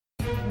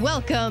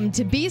Welcome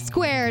to B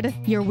Squared,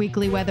 your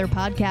weekly weather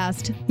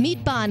podcast.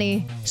 Meet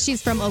Bonnie.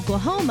 She's from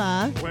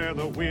Oklahoma, where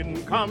the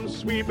wind comes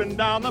sweeping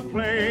down the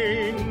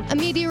plain. A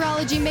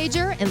meteorology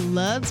major and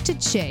loves to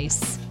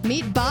chase.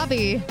 Meet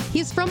Bobby.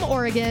 He's from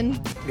Oregon.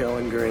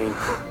 Going green.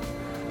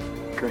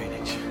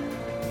 Greenwich.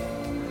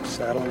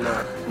 Saddle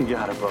up. You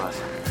got it,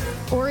 boss.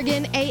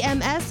 Oregon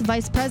AMS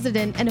vice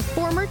president and a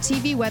former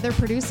TV weather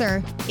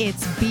producer.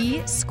 It's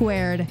B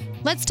Squared.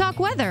 Let's talk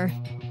weather.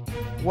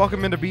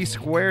 Welcome into B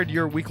Squared,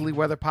 your weekly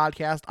weather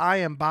podcast. I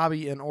am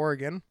Bobby in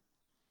Oregon.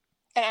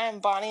 And I'm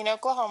Bonnie in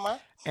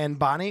Oklahoma. And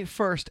Bonnie,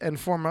 first and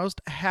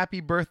foremost, happy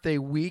birthday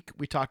week.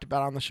 We talked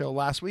about on the show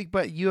last week,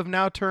 but you have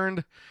now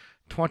turned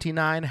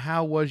 29.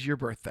 How was your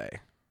birthday?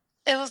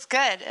 It was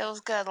good. It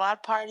was good. A lot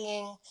of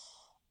partying,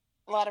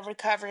 a lot of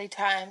recovery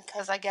time,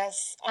 because I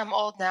guess I'm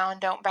old now and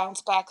don't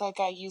bounce back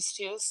like I used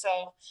to.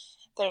 So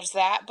there's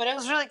that. But it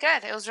was really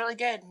good. It was really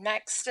good.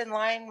 Next in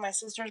line, my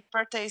sister's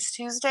birthday is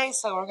Tuesday,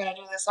 so we're going to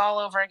do this all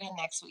over again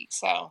next week.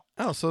 So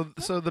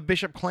the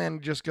Bishop clan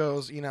just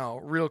goes,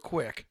 real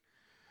quick.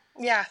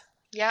 Yeah.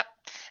 Yep.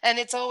 And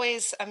it's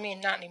always,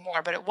 not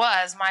anymore, but it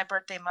was my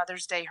birthday,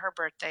 Mother's Day, her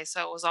birthday.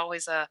 So it was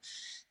always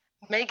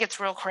May gets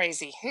real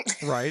crazy.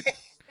 Right.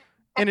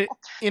 And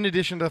in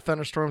addition to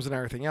thunderstorms and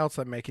everything else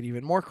that make it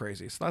even more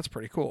crazy. So that's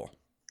pretty cool.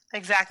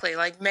 Exactly.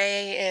 Like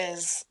May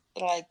is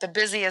like the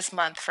busiest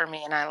month for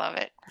me, and I love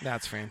it.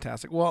 That's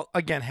fantastic. Well,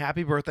 again,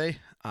 happy birthday.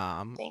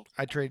 Thanks.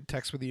 I traded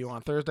texts with you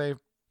on Thursday.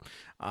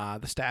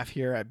 The staff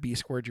here at B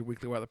Squared, your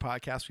weekly weather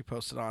podcast, we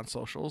posted on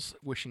socials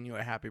wishing you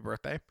a happy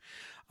birthday.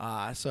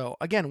 So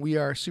again, we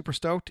are super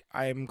stoked.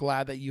 I am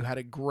glad that you had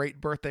a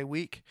great birthday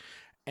week.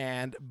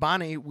 And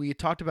Bonnie, we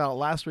talked about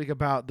last week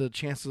about the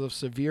chances of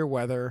severe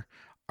weather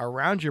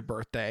around your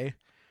birthday.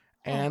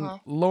 And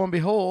lo and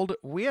behold,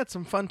 we had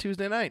some fun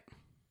Tuesday night.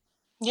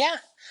 Yeah.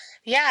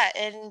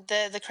 And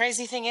the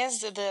crazy thing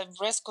is that the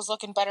risk was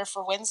looking better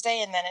for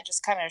Wednesday, and then it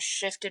just kind of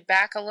shifted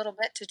back a little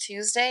bit to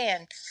Tuesday.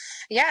 And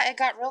yeah, it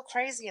got real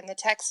crazy in the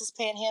Texas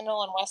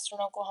Panhandle and western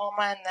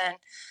Oklahoma. And then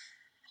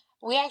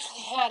we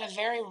actually had a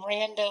very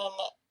random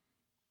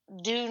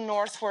due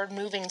northward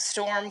moving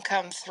storm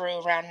come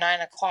through around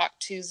 9:00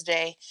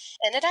 Tuesday.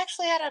 And it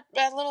actually had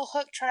a little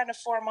hook trying to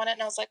form on it.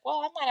 And I was like,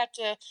 well, I might have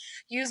to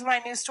use my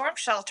new storm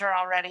shelter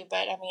already.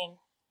 But of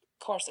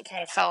course it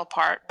kind of fell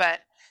apart.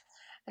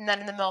 And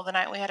then in the middle of the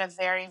night, we had a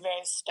very,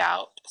 very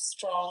stout,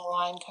 strong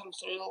line come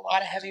through. A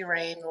lot of heavy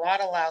rain, a lot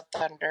of loud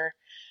thunder,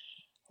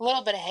 a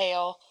little bit of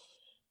hail.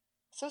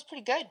 So it was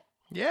pretty good.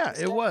 Yeah,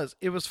 it was.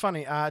 It was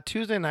funny.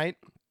 Tuesday night,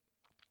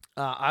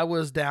 I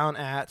was down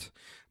at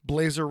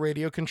Blazer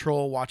Radio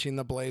Control watching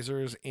the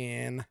Blazers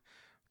in,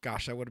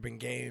 that would have been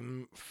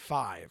game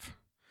 5,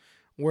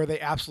 where they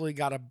absolutely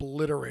got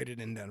obliterated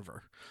in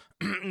Denver.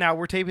 Now,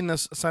 we're taping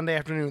this Sunday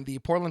afternoon. The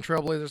Portland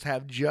Trail Blazers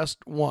have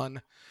just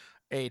won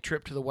a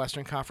trip to the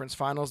Western Conference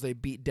Finals. They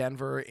beat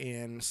Denver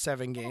in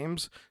 7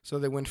 games, so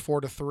they win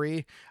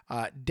 4-3,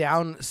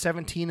 down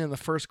 17 in the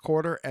first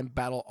quarter and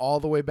battle all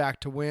the way back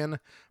to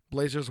win.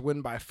 Blazers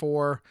win by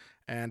 4,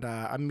 and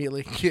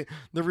immediately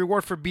the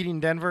reward for beating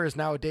Denver is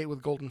now a date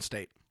with Golden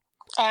State.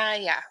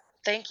 Yeah.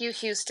 Thank you,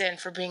 Houston,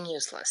 for being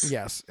useless.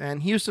 Yes,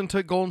 and Houston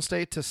took Golden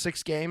State to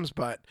 6 games,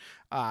 but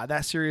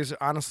that series,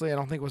 honestly, I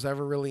don't think was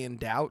ever really in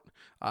doubt,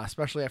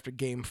 especially after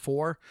Game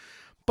 4.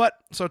 But,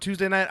 so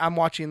Tuesday night, I'm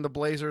watching the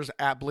Blazers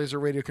at Blazer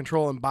Radio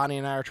Control, and Bonnie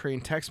and I are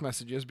trading text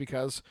messages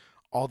because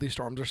all these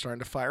storms are starting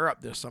to fire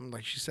up. There's some,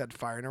 like she said,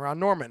 firing around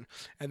Norman.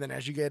 And then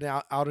as you get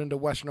out into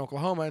western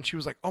Oklahoma, and she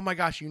was like, oh my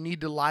gosh, you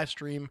need to live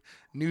stream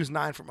News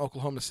 9 from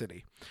Oklahoma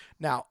City.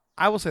 Now,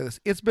 I will say this.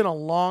 It's been a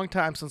long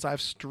time since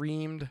I've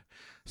streamed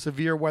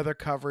severe weather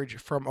coverage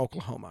from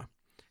Oklahoma.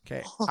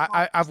 Okay,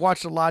 I've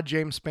watched a lot of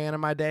James Spann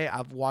in my day.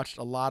 I've watched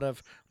a lot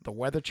of the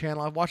Weather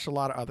Channel. I've watched a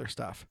lot of other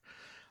stuff.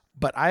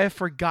 But I have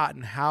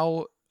forgotten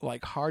how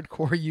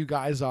hardcore you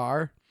guys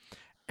are,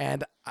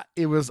 and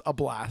it was a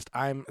blast.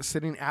 I'm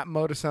sitting at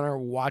Moda Center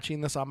watching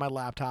this on my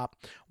laptop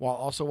while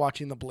also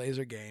watching the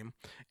Blazer game,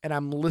 and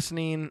I'm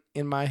listening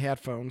in my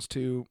headphones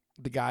to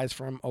the guys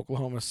from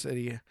Oklahoma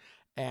City,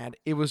 and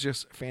it was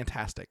just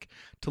fantastic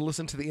to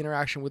listen to the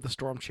interaction with the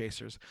storm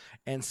chasers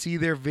and see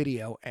their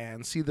video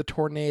and see the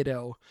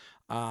tornado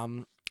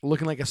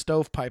looking like a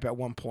stovepipe at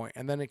one point,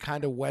 and then it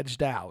kind of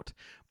wedged out.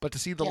 But to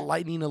see the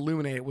lightning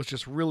illuminate it was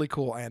just really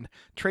cool. And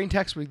train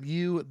text with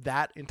you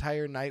that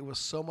entire night was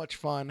so much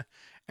fun,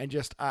 and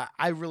just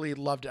I really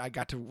loved it. I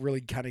got to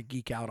really kind of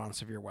geek out on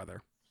severe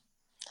weather.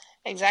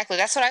 Exactly.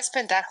 That's what I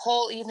spent that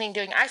whole evening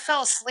doing. I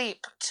fell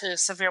asleep to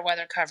severe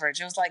weather coverage.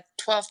 It was like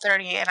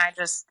 12:30, and I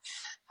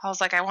was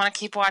like, I want to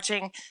keep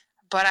watching,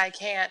 but I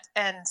can't.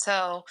 And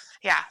so,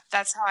 yeah,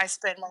 that's how I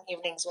spend my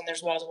evenings when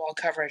there's wall-to-wall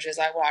coverage, is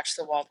I watch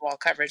the wall-to-wall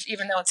coverage.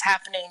 Even though it's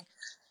happening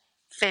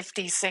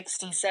 50,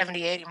 60,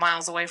 70, 80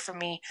 miles away from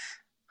me,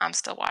 I'm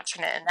still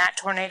watching it. And that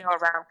tornado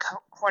around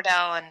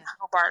Cordell and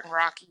Hobart and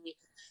Rocky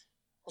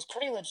was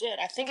pretty legit.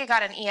 I think it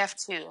got an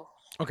EF2.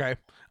 Okay.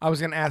 I was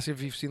going to ask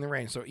if you've seen the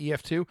rain. So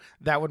EF2,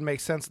 that would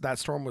make sense. That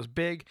storm was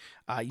big.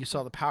 You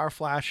saw the power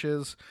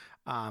flashes.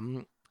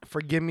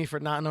 forgive me for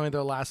not knowing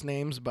their last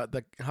names, but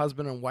the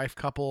husband and wife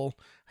couple,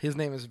 his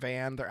name is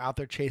Van. They're out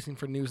there chasing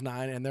for News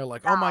 9, and they're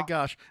like, oh my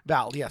gosh,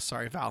 Val. Yes,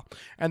 sorry, Val.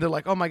 And they're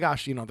like, oh my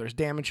gosh, there's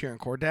damage here in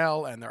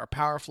Cordell, and there are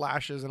power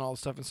flashes and all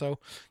this stuff. And so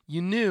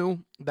you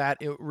knew that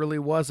it really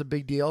was a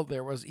big deal.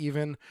 There was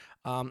even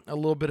a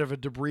little bit of a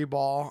debris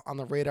ball on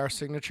the radar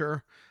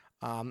signature.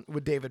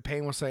 With David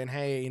Payne was saying,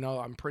 hey,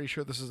 I'm pretty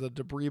sure this is a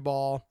debris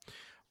ball.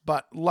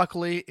 But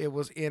luckily, it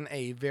was in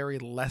a very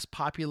less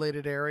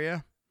populated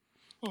area.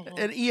 Mm-hmm.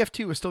 And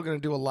EF2 is still going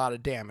to do a lot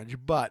of damage,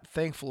 but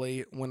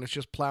thankfully, when it's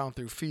just plowing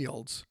through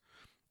fields,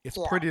 it's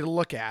pretty to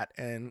look at.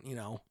 And,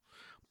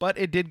 but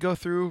it did go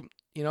through,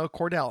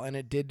 Cordell, and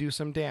it did do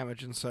some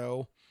damage. And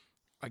so,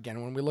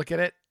 again, when we look at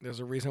it, there's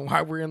a reason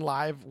why we're in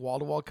live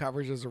wall-to-wall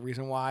coverage. There's a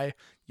reason why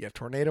you have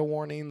tornado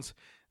warnings.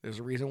 There's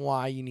a reason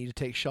why you need to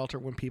take shelter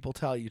when people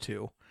tell you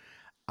to.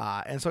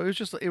 And so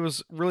it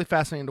was really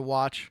fascinating to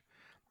watch.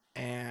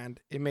 And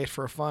it made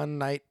for a fun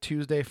night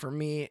Tuesday for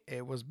me.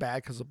 It was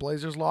bad because the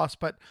Blazers lost,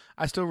 but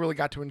I still really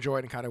got to enjoy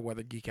it and kind of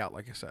weather geek out,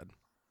 like I said.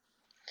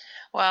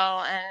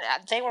 Well,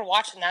 and they were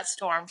watching that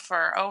storm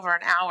for over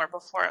an hour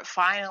before it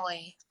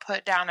finally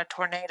put down a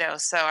tornado.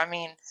 So, I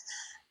mean,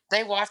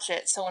 they watch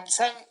it. So in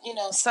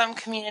some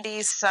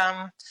communities,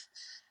 some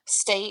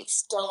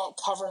states don't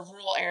cover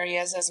rural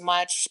areas as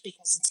much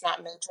because it's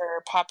not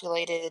major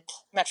populated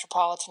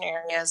metropolitan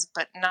areas,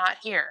 but not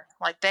here.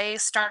 Like, they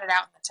started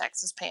out in the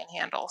Texas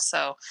Panhandle,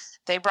 so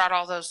they brought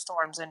all those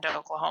storms into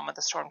Oklahoma,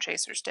 the storm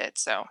chasers did.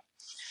 So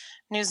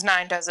News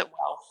 9 does it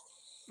well.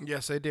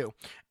 Yes, they do.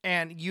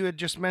 And you had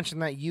just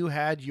mentioned that you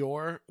had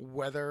your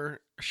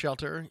weather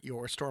shelter,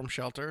 your storm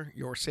shelter,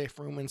 your safe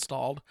room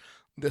installed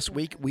this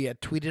week. We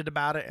had tweeted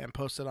about it and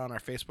posted on our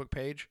Facebook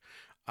page.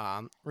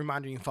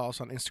 Reminder, you can follow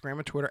us on Instagram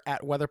and Twitter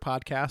at Weather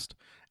Podcast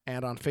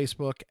and on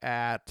Facebook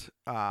at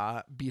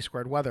B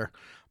Squared Weather.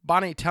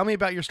 Bonnie, tell me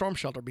about your storm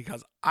shelter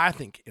because I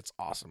think it's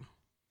awesome.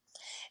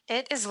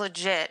 It is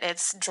legit.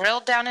 It's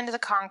drilled down into the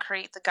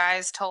concrete. The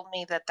guys told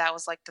me that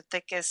was like the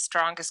thickest,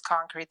 strongest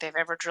concrete they've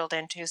ever drilled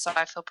into, so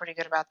I feel pretty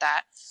good about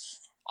that.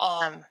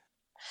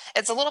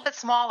 It's a little bit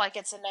small, like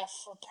it's enough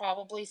for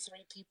probably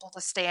 3 people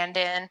to stand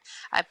in.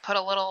 I put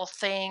a little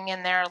thing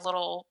in there, a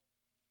little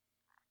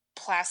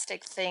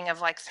plastic thing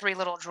of like 3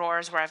 little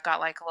drawers where I've got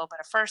like a little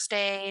bit of first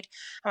aid.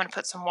 I'm going to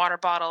put some water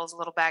bottles, a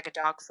little bag of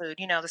dog food,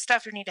 the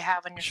stuff you need to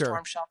have in your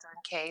storm shelter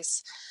in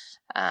case.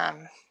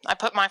 I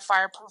put my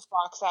fireproof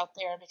box out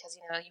there because,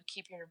 you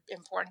keep your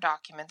important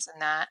documents in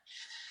that.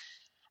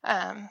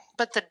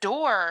 But the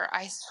door,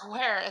 I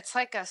swear, it's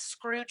like a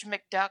Scrooge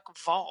McDuck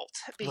vault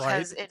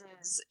because it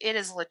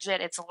is legit.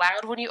 It's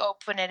loud when you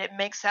open it. It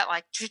makes that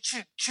like chook,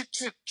 chook, chook,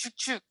 chook, chook,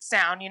 chook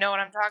sound. You know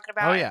what I'm talking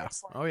about? Oh, yeah.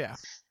 Oh, yeah.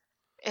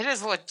 It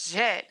is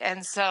legit.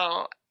 And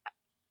so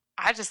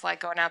I just like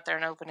going out there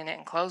and opening it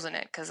and closing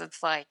it because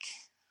it's like,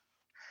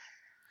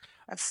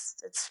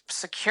 it's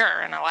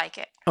secure and I like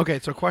it. Okay,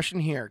 so question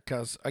here,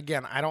 because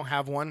again, I don't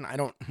have one. I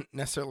don't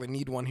necessarily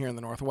need one here in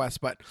the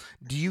Northwest, but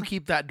do you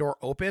keep that door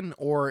open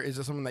or is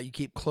it something that you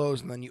keep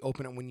closed and then you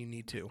open it when you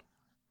need to?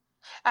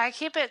 I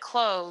keep it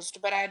closed,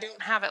 but I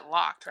don't have it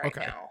locked right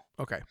now.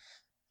 Okay.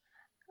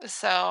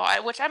 So,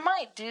 which I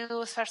might do,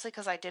 especially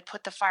because I did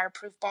put the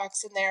fireproof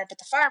box in there, but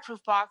the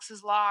fireproof box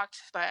is locked,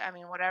 but I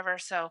mean, whatever.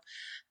 So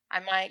I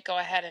might go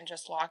ahead and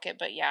just lock it,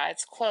 but yeah,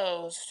 it's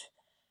closed.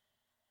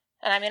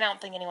 And I mean, I don't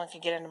think anyone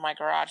could get into my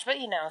garage, but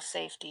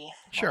safety.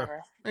 Sure,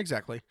 whatever.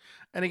 Exactly.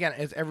 And again,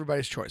 it's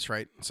everybody's choice,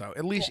 right? So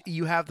at least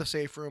you have the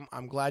safe room.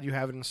 I'm glad you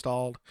have it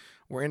installed.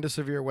 We're into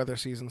severe weather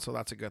season, so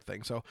that's a good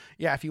thing. So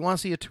yeah, if you want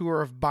to see a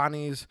tour of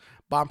Bonnie's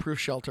bomb-proof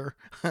shelter,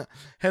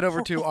 head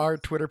over to our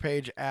Twitter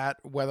page at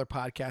Weather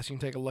Podcast. You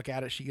can take a look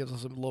at it. She gives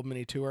us a little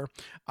mini tour.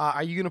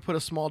 Are you going to put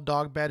a small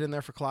dog bed in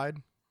there for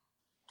Clyde?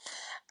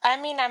 I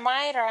mean, I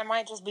might, or I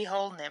might just be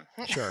holding him.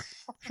 Sure.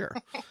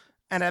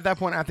 And at that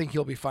point, I think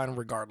he'll be fine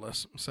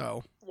regardless.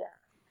 So yeah.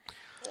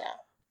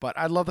 But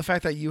I love the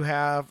fact that you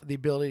have the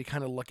ability to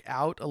kind of look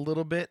out a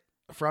little bit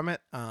from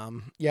it.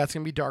 Yeah, it's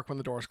gonna be dark when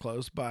the door's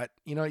closed, but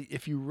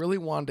if you really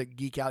wanted to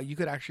geek out, you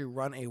could actually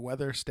run a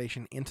weather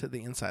station into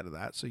the inside of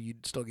that, so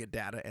you'd still get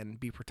data and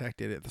be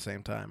protected at the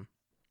same time.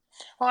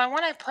 Well, I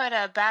want to put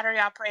a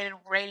battery-operated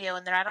radio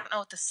in there. I don't know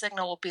what the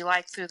signal will be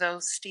like through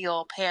those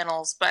steel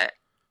panels, but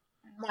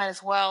might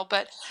as well.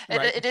 But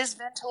it is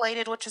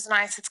ventilated, which is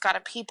nice. It's got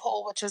a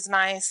peephole, which is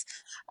nice.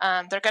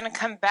 They're going to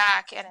come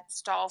back and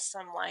install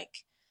some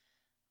like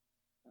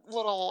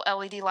little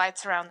LED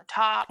lights around the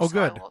top. Oh,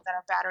 good. That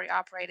are battery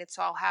operated,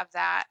 so I'll have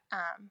that.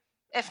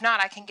 If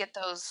not, I can get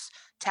those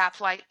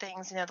tap light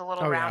things, the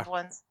little round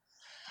ones.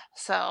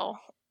 So,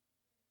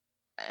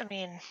 I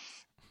mean,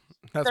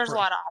 there's a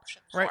lot of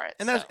options for it.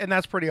 And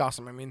that's pretty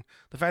awesome. I mean,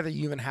 the fact that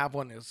you even have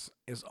one is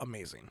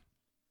amazing.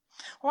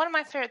 One of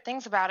my favorite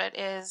things about it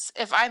is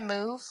if I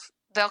move,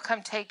 they'll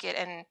come take it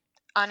and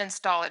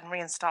uninstall it and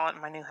reinstall it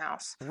in my new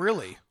house.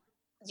 Really?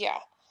 Yeah.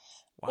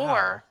 Wow.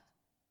 Or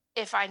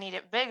if I need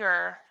it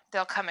bigger,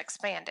 they'll come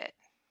expand it.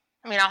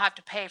 I mean, I'll have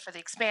to pay for the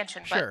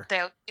expansion, but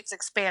it's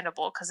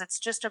expandable because it's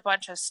just a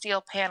bunch of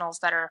steel panels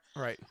that are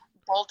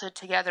bolted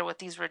together with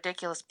these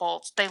ridiculous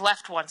bolts. They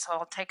left one, so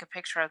I'll take a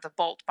picture of the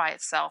bolt by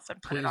itself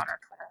and put it Please. on our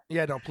Twitter.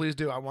 Yeah, no, please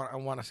do. I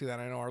want to see that.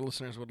 I know our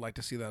listeners would like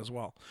to see that as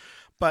well.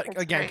 But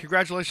It's again, great.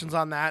 congratulations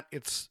on that.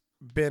 It's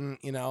been,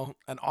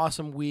 an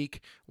awesome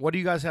week. What do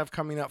you guys have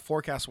coming up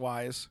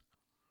forecast-wise?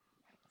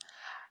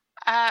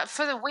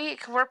 For the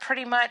week, we're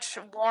pretty much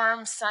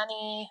warm,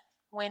 sunny,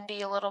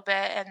 windy a little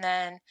bit, and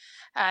then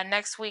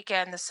next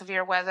weekend the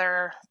severe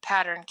weather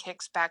pattern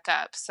kicks back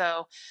up.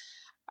 So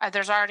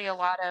there's already a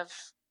lot of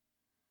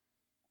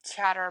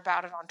chatter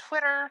about it on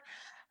Twitter.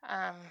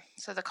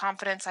 So the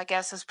confidence, I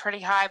guess, is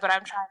pretty high, but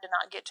I'm trying to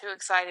not get too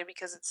excited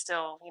because it's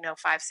still,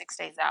 5-6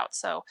 days out.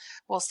 So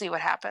we'll see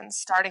what happens.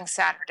 Starting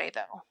Saturday,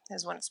 though,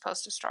 is when it's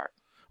supposed to start.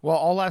 Well,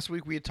 all last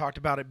week we had talked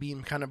about it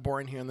being kind of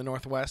boring here in the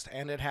Northwest,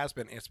 and it has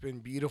been. It's been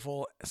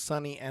beautiful,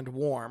 sunny, and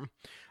warm.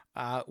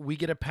 We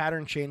get a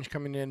pattern change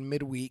coming in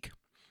midweek.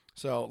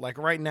 So, like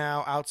right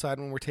now, outside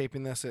when we're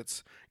taping this,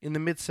 it's in the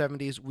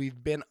mid-70s.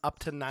 We've been up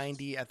to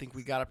 90. I think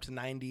we got up to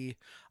 90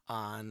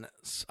 on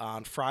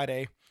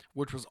Friday,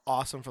 which was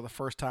awesome for the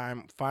first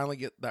time. Finally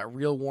get that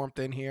real warmth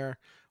in here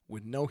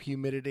with no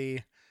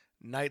humidity.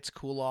 Nights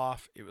cool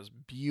off. It was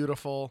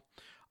beautiful.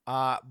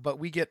 But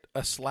we get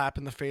a slap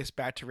in the face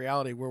back to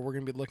reality where we're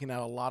going to be looking at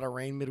a lot of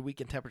rain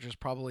midweek and temperatures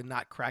probably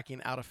not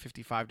cracking out of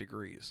 55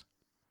 degrees.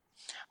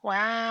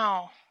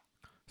 Wow.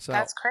 So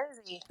That's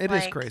crazy. It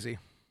is crazy.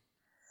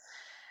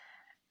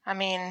 I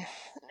mean,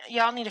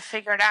 y'all need to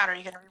figure it out. Are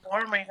you going to be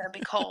warm or are you going to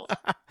be cold?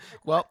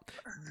 Well,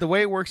 the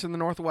way it works in the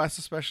Northwest,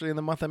 especially in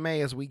the month of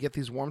May, is we get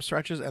these warm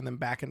stretches and then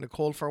back into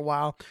cold for a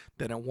while.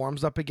 Then it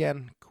warms up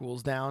again,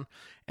 cools down.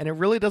 And it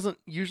really doesn't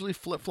usually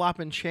flip-flop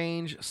and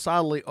change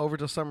solidly over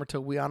to summer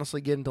till we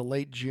honestly get into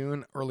late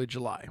June, early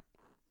July.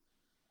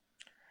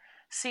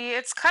 See,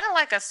 it's kind of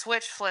like a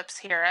switch flips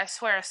here. I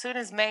swear, as soon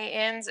as May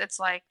ends, it's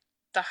like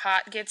the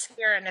hot gets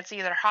here and it's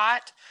either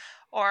hot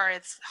or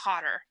it's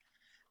hotter.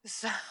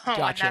 So, and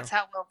Gotcha. that's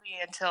how we'll be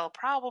until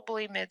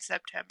probably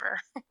mid-September.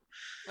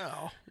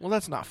 Oh, well,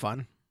 that's not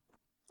fun.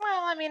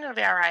 Well, I mean, it'll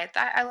be all right.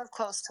 I live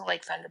close to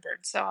Lake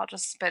Thunderbird, so I'll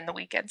just spend the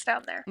weekends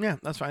down there. Yeah,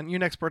 that's fine. Your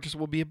next purchase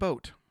will be a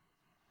boat.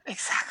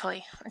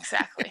 Exactly.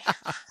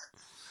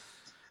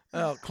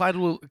 Oh, Clyde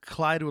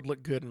would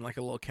look good in like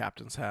a little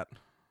captain's hat.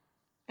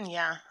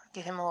 Yeah,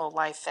 get him a little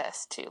life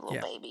vest too,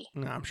 little baby.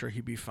 No, I'm sure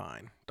he'd be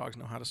fine. Dogs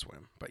know how to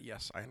swim, but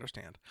yes, I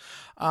understand.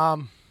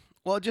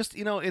 Well, just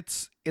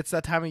it's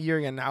that time of year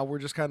again. Now we're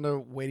just kind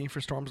of waiting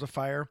for storms to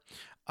fire.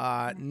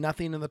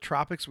 Nothing in the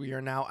tropics. We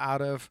are now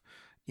out of,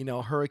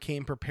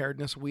 Hurricane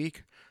Preparedness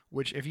Week,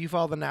 which if you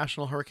follow the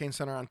National Hurricane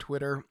Center on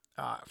Twitter,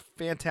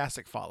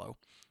 fantastic follow.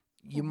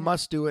 You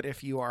must do it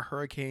if you are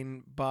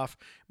hurricane buff.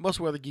 Most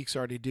weather geeks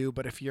already do,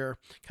 but if you're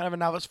kind of a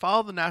novice,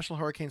 follow the National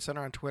Hurricane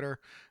Center on Twitter.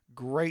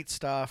 Great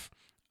stuff.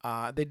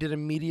 They did a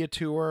media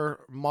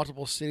tour,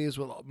 multiple cities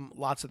with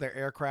lots of their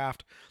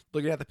aircraft.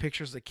 Looking at the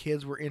pictures, the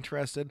kids were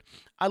interested.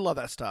 I love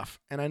that stuff.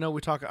 And I know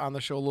we talk on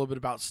the show a little bit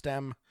about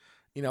STEM,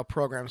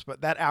 programs,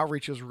 but that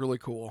outreach is really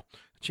cool.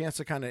 A chance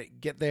to kind of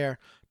get there,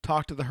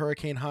 talk to the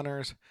hurricane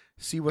hunters,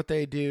 see what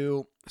they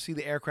do, see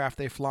the aircraft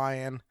they fly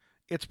in.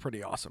 It's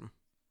pretty awesome.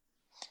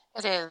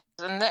 It is.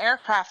 And the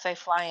aircraft they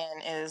fly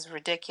in is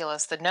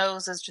ridiculous. The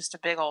nose is just a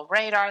big old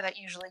radar that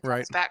usually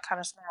comes back kind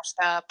of smashed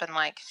up. And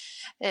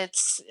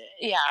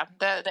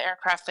the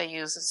aircraft they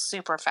use is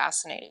super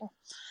fascinating.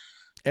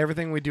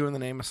 Everything we do in the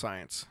name of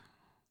science.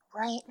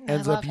 Right.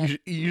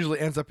 Usually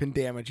ends up in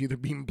damage, either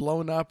being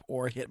blown up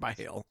or hit by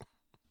hail.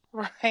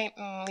 Right.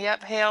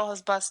 Yep. Hail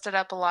has busted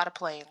up a lot of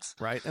planes.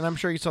 Right. And I'm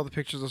sure you saw the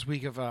pictures this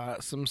week of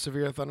some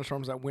severe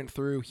thunderstorms that went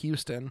through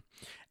Houston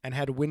and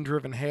had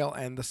wind-driven hail,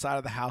 and the side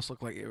of the house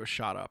looked like it was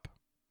shot up.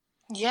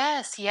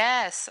 Yes.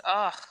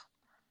 Ugh.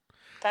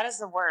 That is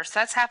the worst.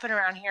 That's happened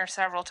around here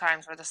several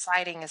times where the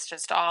siding is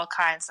just all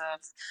kinds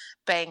of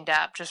banged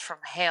up just from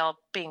hail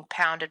being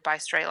pounded by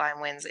straight line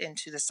winds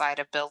into the side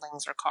of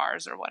buildings or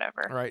cars or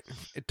whatever. Right.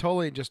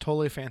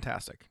 Totally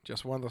fantastic.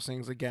 Just one of those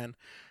things, again.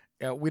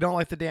 We don't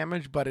like the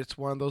damage, but it's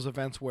one of those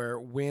events where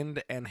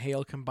wind and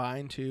hail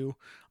combine to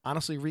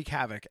honestly wreak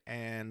havoc.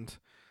 And,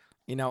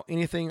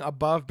 anything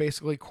above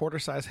basically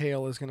quarter-size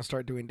hail is going to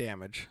start doing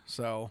damage.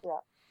 So, yeah.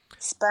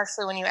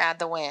 Especially when you add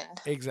the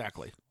wind.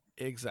 Exactly.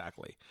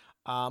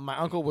 My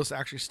uncle was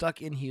actually stuck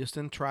in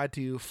Houston, tried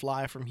to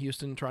fly from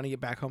Houston, trying to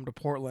get back home to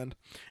Portland,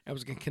 and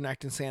was going to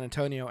connect in San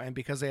Antonio. And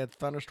because they had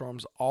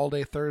thunderstorms all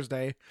day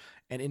Thursday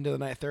and into the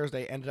night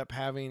Thursday, ended up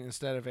having,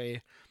 instead of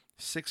a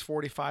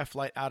 6:45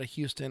 flight out of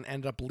Houston,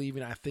 ended up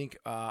leaving, I think,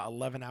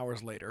 11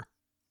 hours later.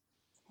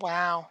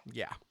 Wow.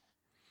 Yeah.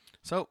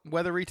 So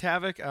weather wreaked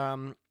havoc,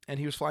 and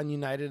he was flying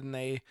United, and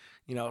they,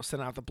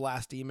 sent out the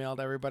blast email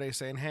to everybody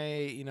saying,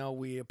 hey,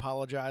 we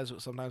apologize,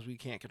 but sometimes we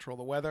can't control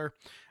the weather.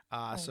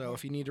 So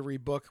if you need to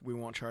rebook, we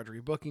won't charge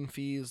rebooking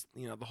fees,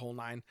 the whole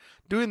nine,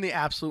 doing the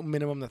absolute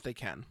minimum that they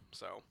can.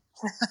 So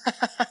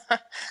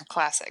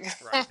classic.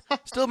 Right.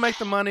 Still make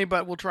the money,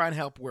 but we'll try and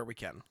help where we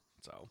can.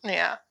 So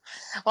yeah.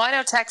 Well, I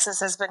know Texas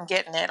has been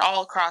getting it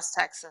all across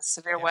Texas,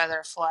 severe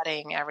weather,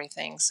 flooding,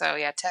 everything. So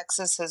yeah,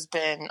 Texas has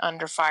been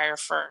under fire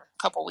for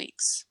a couple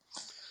weeks.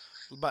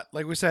 But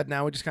like we said,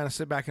 now we just kind of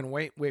sit back and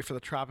wait for the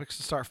tropics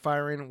to start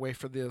firing, wait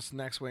for this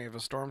next wave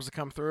of storms to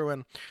come through.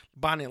 And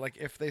Bonnie, like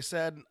if they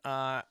said,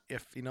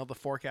 if the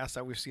forecast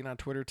that we've seen on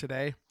Twitter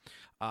today,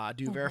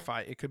 do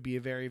verify, it could be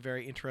a very,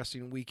 very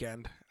interesting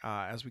weekend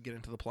as we get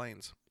into the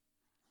plains.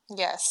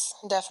 Yes,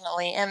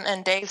 definitely.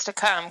 And days to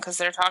come, because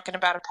they're talking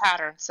about a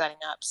pattern setting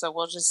up. So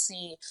we'll just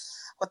see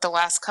what the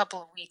last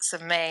couple of weeks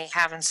of May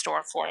have in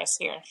store for us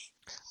here.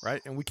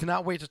 Right. And we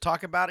cannot wait to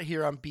talk about it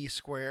here on B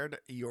Squared,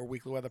 your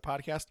weekly weather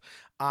podcast.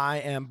 I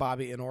am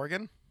Bobby in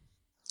Oregon.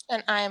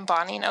 And I am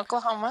Bonnie in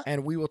Oklahoma.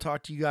 And we will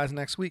talk to you guys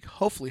next week,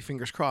 hopefully,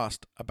 fingers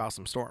crossed, about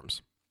some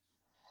storms.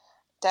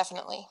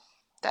 Definitely.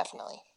 Definitely.